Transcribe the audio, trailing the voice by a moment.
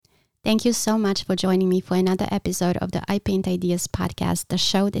Thank you so much for joining me for another episode of the I Paint Ideas podcast, the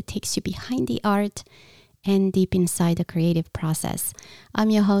show that takes you behind the art and deep inside the creative process. I'm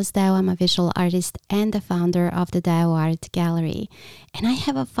your host, Dao. I'm a visual artist and the founder of the Dao Art Gallery. And I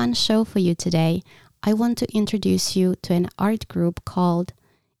have a fun show for you today. I want to introduce you to an art group called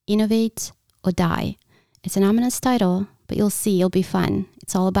Innovate or Die. It's an ominous title, but you'll see it'll be fun.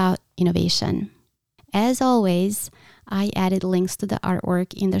 It's all about innovation. As always, I added links to the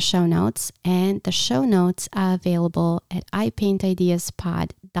artwork in the show notes, and the show notes are available at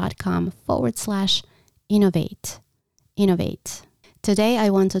ipaintideaspod.com/innovate. Innovate. Today, I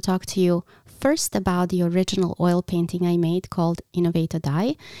want to talk to you first about the original oil painting I made called Innovate or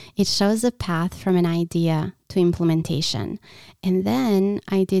Die. It shows a path from an idea to implementation. And then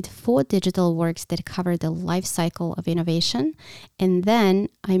I did 4 digital works that cover the life cycle of innovation. And then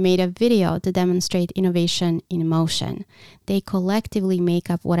I made a video to demonstrate innovation in motion. They collectively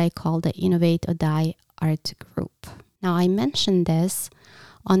make up what I call the Innovate or Die art group. Now, I mentioned this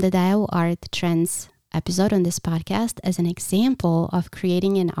on the Dao Art Trends episode on this podcast as an example of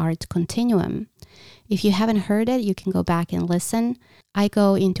creating an art continuum. If you haven't heard it, you can go back and listen. I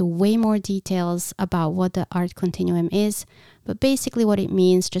go into way more details about what the art continuum is, but basically what it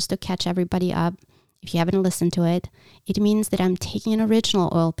means, just to catch everybody up, if you haven't listened to it, it means that I'm taking an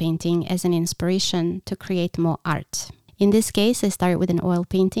original oil painting as an inspiration to create more art. In this case, I started with an oil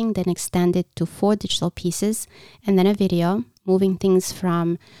painting, then extended to 4 digital pieces, and then a video, moving things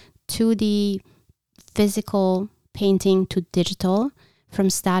from 2D physical painting to digital, from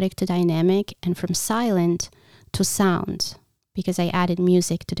static to dynamic, and from silent to sound, because I added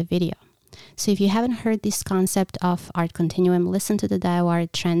music to the video. So if you haven't heard this concept of art continuum, listen to the Dao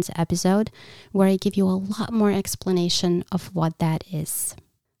Art Trends episode, where I give you a lot more explanation of what that is.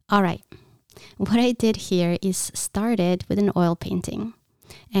 All right, what I did here is started with an oil painting.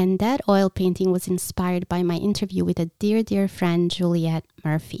 And that oil painting was inspired by my interview with a dear friend, Juliette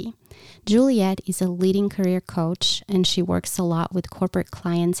Murphy. Juliette is a leading career coach, and she works a lot with corporate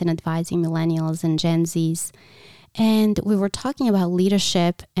clients and advising millennials and Gen Zs. And we were talking about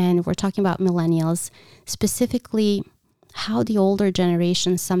leadership, and we're talking about millennials, specifically how the older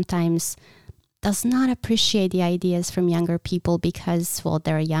generation sometimes does not appreciate the ideas from younger people because, well,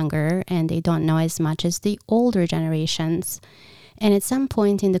 they're younger and they don't know as much as the older generations. And at some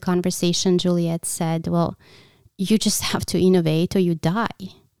point in the conversation, Juliette said, well, you just have to innovate or you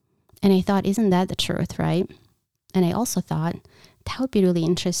die. And I thought, isn't that the truth, right? And I also thought that would be really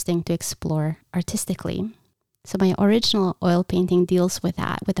interesting to explore artistically. So my original oil painting deals with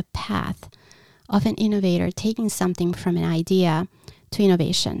that, with the path of an innovator taking something from an idea to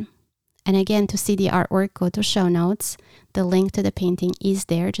innovation. And again, to see the artwork, go to show notes. The link to the painting is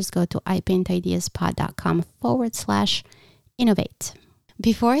there. Just go to ipaintideaspod.com/innovate.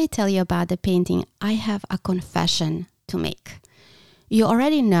 Before I tell you about the painting, I have a confession to make. You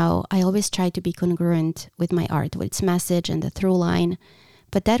already know I always try to be congruent with my art, with its message and the through line,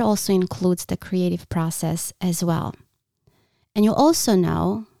 but that also includes the creative process as well. And you also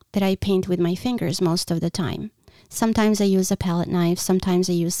know that I paint with my fingers most of the time. Sometimes I use a palette knife, sometimes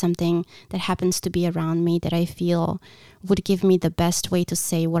I use something that happens to be around me that I feel would give me the best way to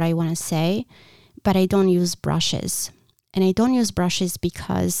say what I want to say, but I don't use brushes. And I don't use brushes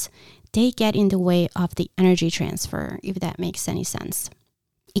because they get in the way of the energy transfer, if that makes any sense.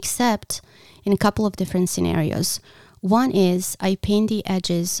 Except in a couple of different scenarios. One is I paint the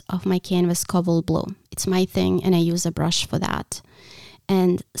edges of my canvas cobalt blue. It's my thing and I use a brush for that.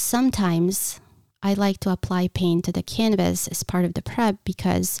 And sometimes I like to apply paint to the canvas as part of the prep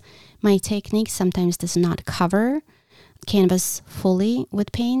because my technique sometimes does not cover canvas fully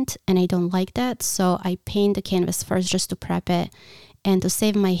with paint, and I don't like that. So I paint the canvas first just to prep it, and to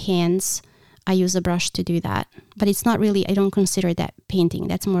save my hands, I use a brush to do that. But it's not really, I don't consider that painting.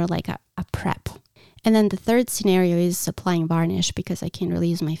 That's more like a prep. And then the third scenario is applying varnish because I can't really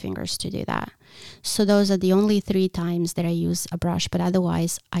use my fingers to do that. So those are the only 3 times that I use a brush, but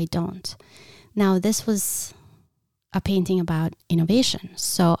otherwise I don't. Now, this was a painting about innovation.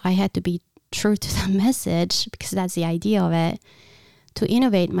 So I had to be true to the message, because that's the idea of it, to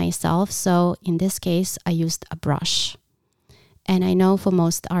innovate myself. So in this case, I used a brush. And I know for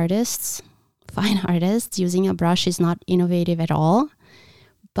most artists, fine artists, using a brush is not innovative at all.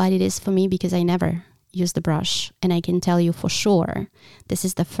 But it is for me because I never use the brush. And I can tell you for sure, this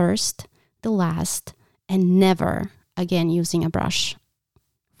is the first, the last, and never again using a brush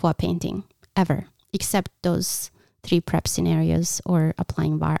for a painting, ever, except those 3 prep scenarios or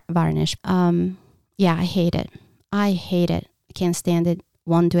applying varnish. Yeah, I hate it. I can't stand it.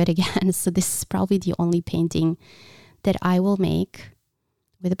 Won't do it again. So this is probably the only painting that I will make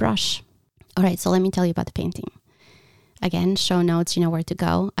with a brush. All right, so let me tell you about the painting. Again, show notes, you know where to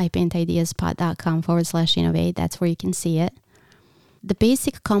go. ipaintideaspot.com/innovate. That's where you can see it. The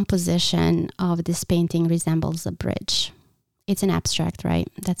basic composition of this painting resembles a bridge. It's an abstract, right?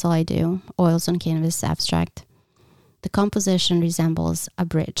 That's all I do. Oils on canvas, abstract. The composition resembles a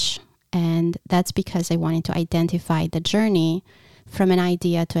bridge. And that's because I wanted to identify the journey from an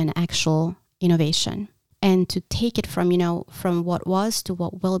idea to an actual innovation. And to take it from, from what was to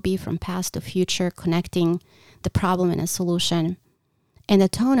what will be, from past to future, connecting the problem and a solution. And the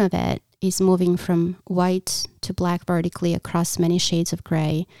tone of it is moving from white to black vertically across many shades of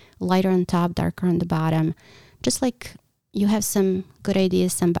gray, lighter on top, darker on the bottom. Just like you have some good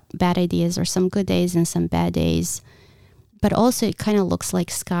ideas, some bad ideas, or some good days and some bad days. But also it kind of looks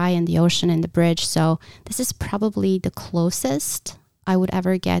like sky and the ocean and the bridge. So this is probably the closest I would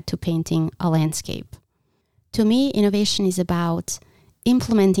ever get to painting a landscape. To me, innovation is about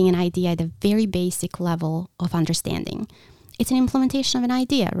implementing an idea at a very basic level of understanding. It's an implementation of an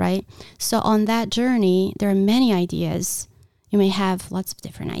idea, right? So on that journey, there are many ideas. You may have lots of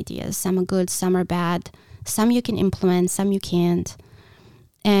different ideas. Some are good, some are bad. Some you can implement, some you can't.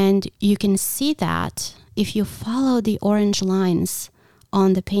 And you can see that if you follow the orange lines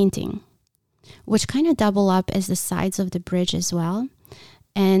on the painting, which kind of double up as the sides of the bridge as well.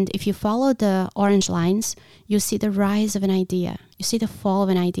 And if you follow the orange lines, you see the rise of an idea. You see the fall of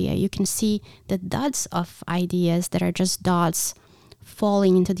an idea. You can see the dots of ideas that are just dots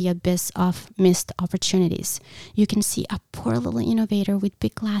falling into the abyss of missed opportunities. You can see a poor little innovator with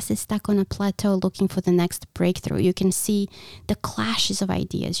big glasses stuck on a plateau looking for the next breakthrough. You can see the clashes of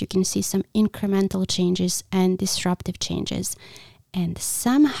ideas. You can see some incremental changes and disruptive changes. And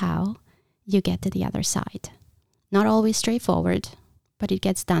somehow you get to the other side. Not always straightforward, but it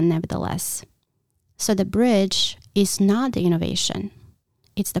gets done nevertheless. So the bridge is not the innovation.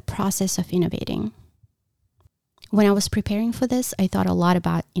 It's the process of innovating. When I was preparing for this, I thought a lot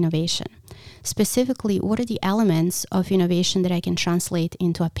about innovation. Specifically, what are the elements of innovation that I can translate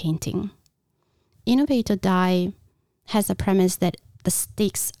into a painting? Innovate or Die has a premise that the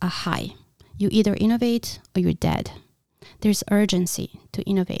stakes are high. You either innovate or you're dead. There's urgency to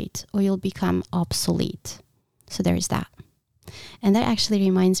innovate or you'll become obsolete. So there is that. And that actually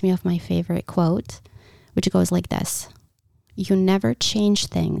reminds me of my favorite quote, which goes like this. You never change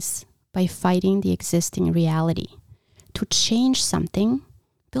things by fighting the existing reality. To change something,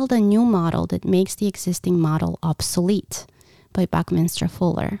 build a new model that makes the existing model obsolete, by Buckminster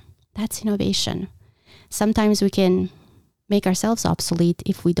Fuller. That's innovation. Sometimes we can make ourselves obsolete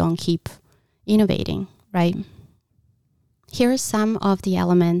if we don't keep innovating, right? Here are some of the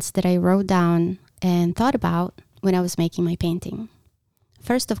elements that I wrote down and thought about when I was making my painting.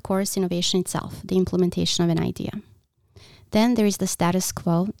 First, of course, innovation itself, the implementation of an idea. Then there is the status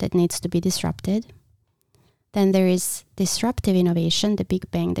quo that needs to be disrupted. Then there is disruptive innovation, the big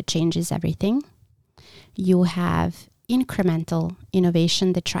bang that changes everything. You have incremental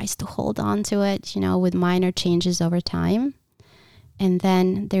innovation that tries to hold on to it, with minor changes over time. And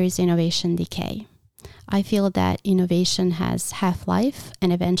then there is innovation decay. I feel that innovation has half-life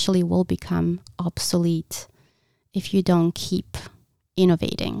and eventually will become obsolete if you don't keep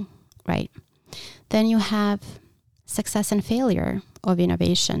innovating, right? Then you have success and failure of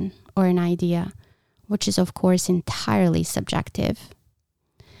innovation or an idea, which is of course entirely subjective.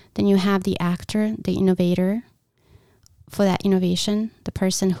 Then you have the actor, the innovator for that innovation, the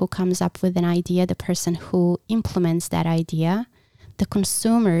person who comes up with an idea, the person who implements that idea, the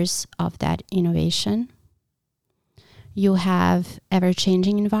consumers of that innovation. You have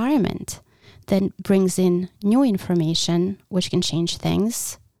ever-changing environment that brings in new information, which can change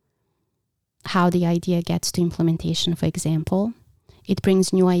things. How the idea gets to implementation, for example. It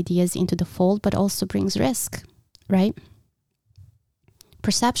brings new ideas into the fold, but also brings risk, right?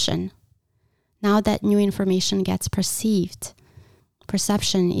 Perception. Now that new information gets perceived,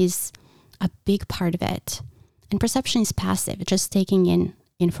 perception is a big part of it. And perception is passive, just taking in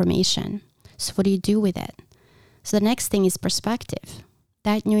information. So what do you do with it? So the next thing is perspective.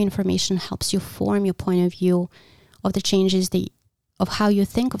 That new information helps you form your point of view of the changes of how you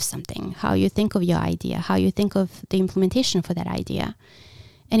think of something, how you think of your idea, how you think of the implementation for that idea.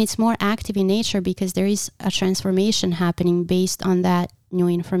 And it's more active in nature because there is a transformation happening based on that new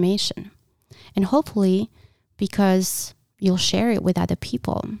information. And hopefully because you'll share it with other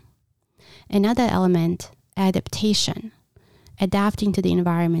people. Another element, adaptation. Adapting to the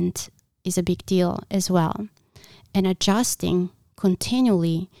environment is a big deal as well. And adjusting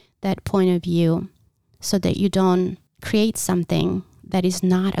continually that point of view so that you don't create something that is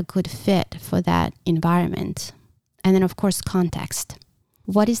not a good fit for that environment. And then, of course, context.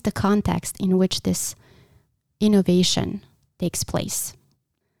 What is the context in which this innovation takes place?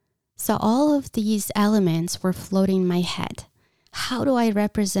 So all of these elements were floating in my head. How do I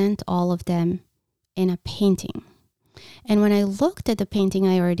represent all of them in a painting? And when I looked at the painting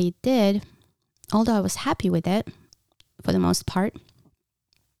I already did, although I was happy with it for the most part,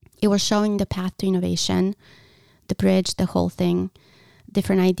 it was showing the path to innovation, the bridge, the whole thing,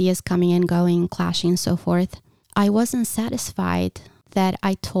 different ideas coming and going, clashing and so forth. I wasn't satisfied that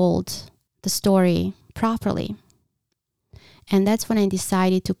I told the story properly. And that's when I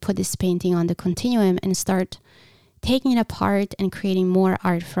decided to put this painting on the continuum and start taking it apart and creating more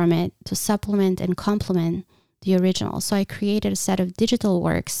art from it to supplement and complement the original. So I created a set of digital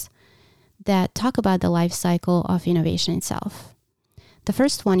works that talk about the life cycle of innovation itself. The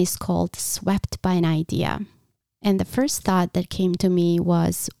first one is called Swept by an Idea. And the first thought that came to me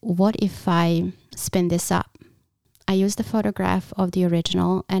was, what if I spin this up? I used a photograph of the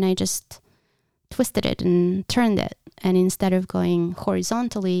original and I just twisted it and turned it. And instead of going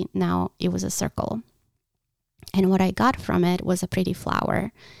horizontally, now it was a circle. And what I got from it was a pretty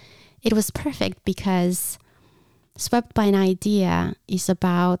flower. It was perfect because Swept by an Idea is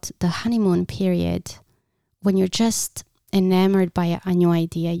about the honeymoon period when you're just enamored by a new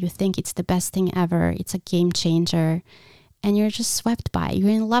idea. You think it's the best thing ever. It's a game changer. And you're just swept by it. You're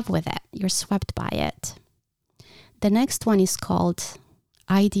in love with it. You're swept by it. The next one is called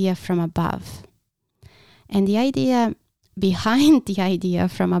Idea from Above. And the idea behind the idea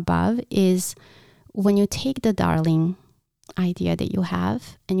from above is when you take the darling idea that you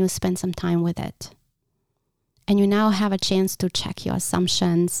have and you spend some time with it. And you now have a chance to check your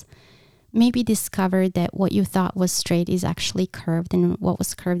assumptions, maybe discover that what you thought was straight is actually curved and what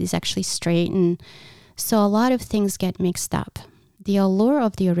was curved is actually straight. And so a lot of things get mixed up. The allure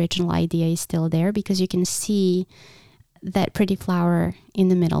of the original idea is still there because you can see that pretty flower in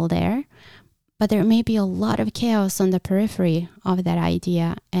the middle there. But there may be a lot of chaos on the periphery of that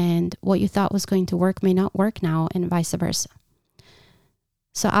idea, and what you thought was going to work may not work now, and vice versa.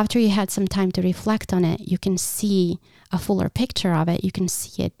 So after you had some time to reflect on it, you can see a fuller picture of it. You can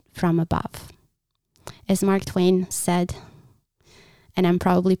see it from above. As Mark Twain said, and I'm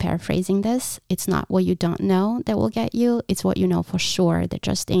probably paraphrasing this, it's not what you don't know that will get you, it's what you know for sure that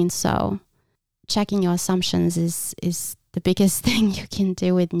just ain't so. Checking your assumptions is the biggest thing you can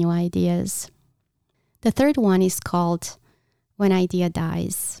do with new ideas. The third one is called When Idea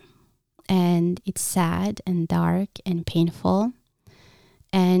Dies. And it's sad and dark and painful.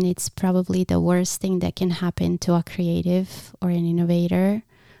 And it's probably the worst thing that can happen to a creative or an innovator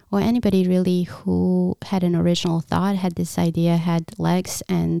or anybody really who had an original thought, had this idea, had legs,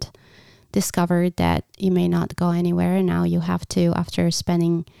 and discovered that you may not go anywhere. And now you have to, after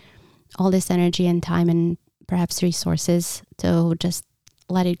spending all this energy and time and perhaps resources, to just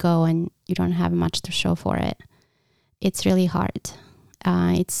let it go and you don't have much to show for it. It's really hard.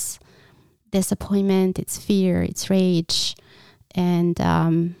 It's disappointment, it's fear, it's rage,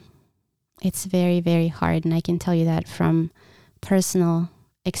 and it's very, very hard. And I can tell you that from personal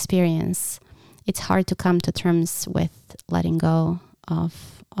experience. It's hard to come to terms with letting go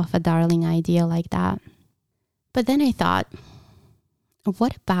of a darling idea like that. But then I thought,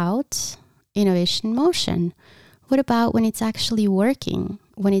 what about innovation in motion? What about when it's actually working,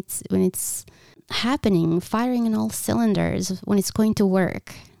 when it's happening, firing in all cylinders, when it's going to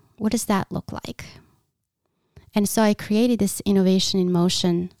work? What does that look like? And so I created this innovation in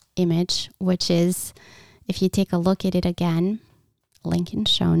motion image, which is, if you take a look at it again, link in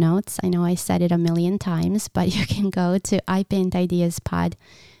show notes. I know I said it a million times, but you can go to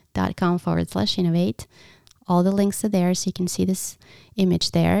ipaintideaspod.com/innovate. All the links are there, so you can see this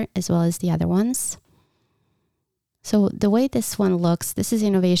image there as well as the other ones. So the way this one looks, this is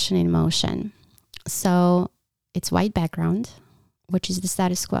innovation in motion. So it's white background, which is the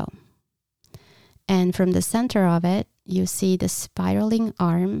status quo. And from the center of it, you see the spiraling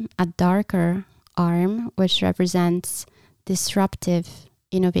arm, a darker arm, which represents disruptive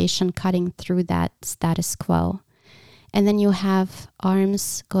innovation cutting through that status quo. And then you have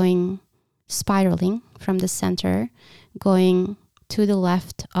arms going spiraling from the center, going to the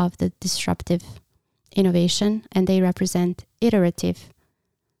left of the disruptive innovation, and they represent iterative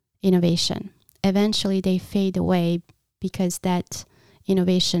innovation. Eventually they fade away because that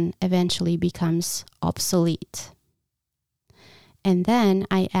innovation eventually becomes obsolete. And then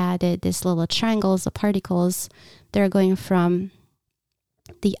I added these little triangles of particles that are going from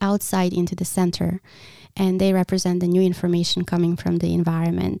the outside into the center, and they represent the new information coming from the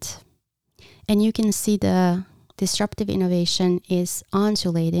environment. And you can see the disruptive innovation is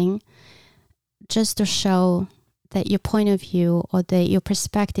undulating just to show that your point of view or that your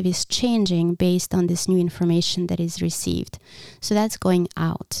perspective is changing based on this new information that is received. So that's going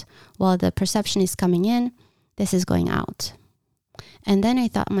out. While the perception is coming in, this is going out. And then I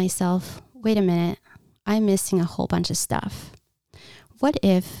thought to myself, wait a minute, I'm missing a whole bunch of stuff. What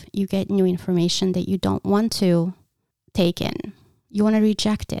if you get new information that you don't want to take in? You want to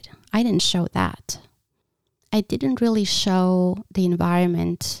reject it. I didn't show that. I didn't really show the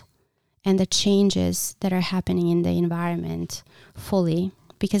environment and the changes that are happening in the environment fully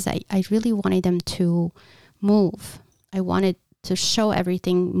because I really wanted them to move. I wanted to show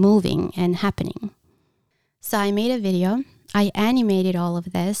everything moving and happening. So I made a video. I animated all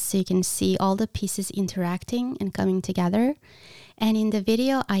of this so you can see all the pieces interacting and coming together. And in the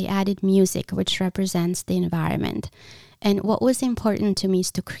video, I added music, which represents the environment. And what was important to me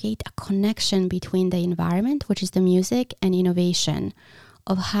is to create a connection between the environment, which is the music, and innovation,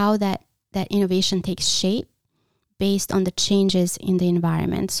 of how that innovation takes shape based on the changes in the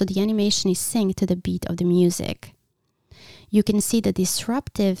environment. So the animation is synced to the beat of the music. You can see the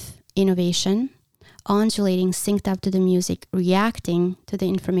disruptive innovation undulating, synced up to the music, reacting to the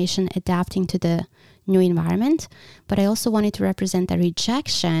information, adapting to the new environment. But I also wanted to represent a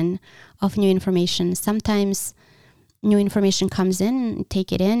rejection of new information. Sometimes new information comes in, you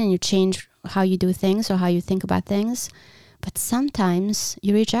take it in, and you change how you do things or how you think about things. But sometimes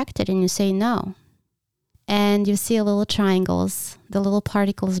you reject it and you say no. And you see little triangles, the little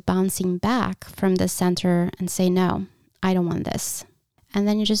particles bouncing back from the center and say, no, I don't want this. And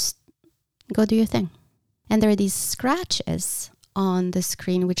then you just go do your thing. And there are these scratches on the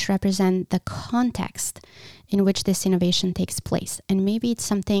screen which represent the context in which this innovation takes place. And maybe it's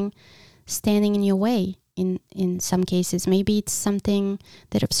something standing in your way in some cases. Maybe it's something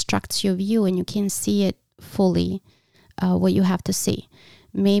that obstructs your view and you can't see it fully, what you have to see.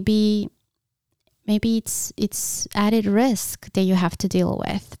 Maybe it's added risk that you have to deal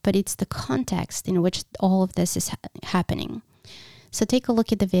with, but it's the context in which all of this is happening. So take a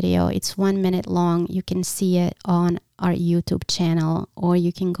look at the video. It's 1 minute long. You can see it on our YouTube channel, or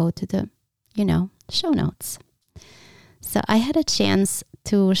you can go to the, show notes. So I had a chance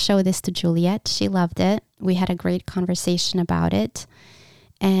to show this to Juliet. She loved it. We had a great conversation about it.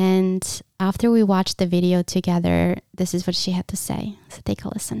 And after we watched the video together, this is what she had to say. So take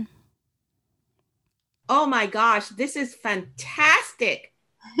a listen. Oh my gosh, this is fantastic.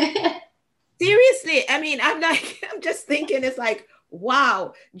 Seriously, I'm just thinking, it's like,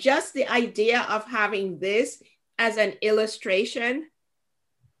 wow, just the idea of having this as an illustration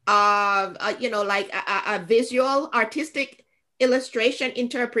of, like a visual, artistic illustration,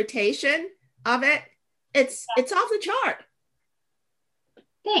 interpretation of it. It's off the chart.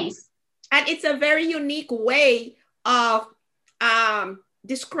 Thanks. And it's a very unique way of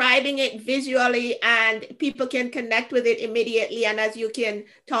describing it visually, and people can connect with it immediately. And as you can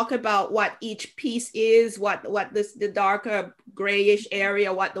talk about what each piece is, what the darker grayish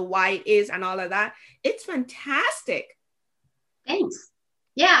area, what the white is, and all of that, it's fantastic. Thanks.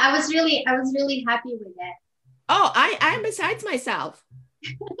 Yeah, I was really happy with it. Oh, I'm besides myself.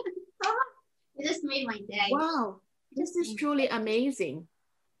 It just made my day. Wow, this is truly amazing.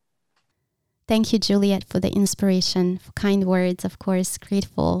 Thank you, Juliet, for the inspiration, for kind words, of course,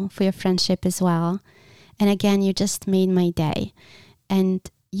 grateful for your friendship as well. And again, you just made my day. And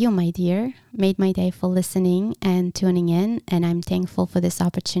you, my dear, made my day for listening and tuning in. And I'm thankful for this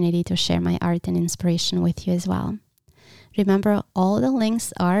opportunity to share my art and inspiration with you as well. Remember, all the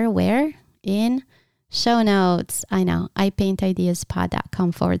links are where? In show notes. I know,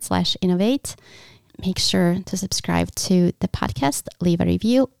 ipaintideaspod.com/innovate. Make sure to subscribe to the podcast, leave a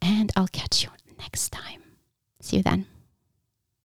review, and I'll catch you next time. See you then.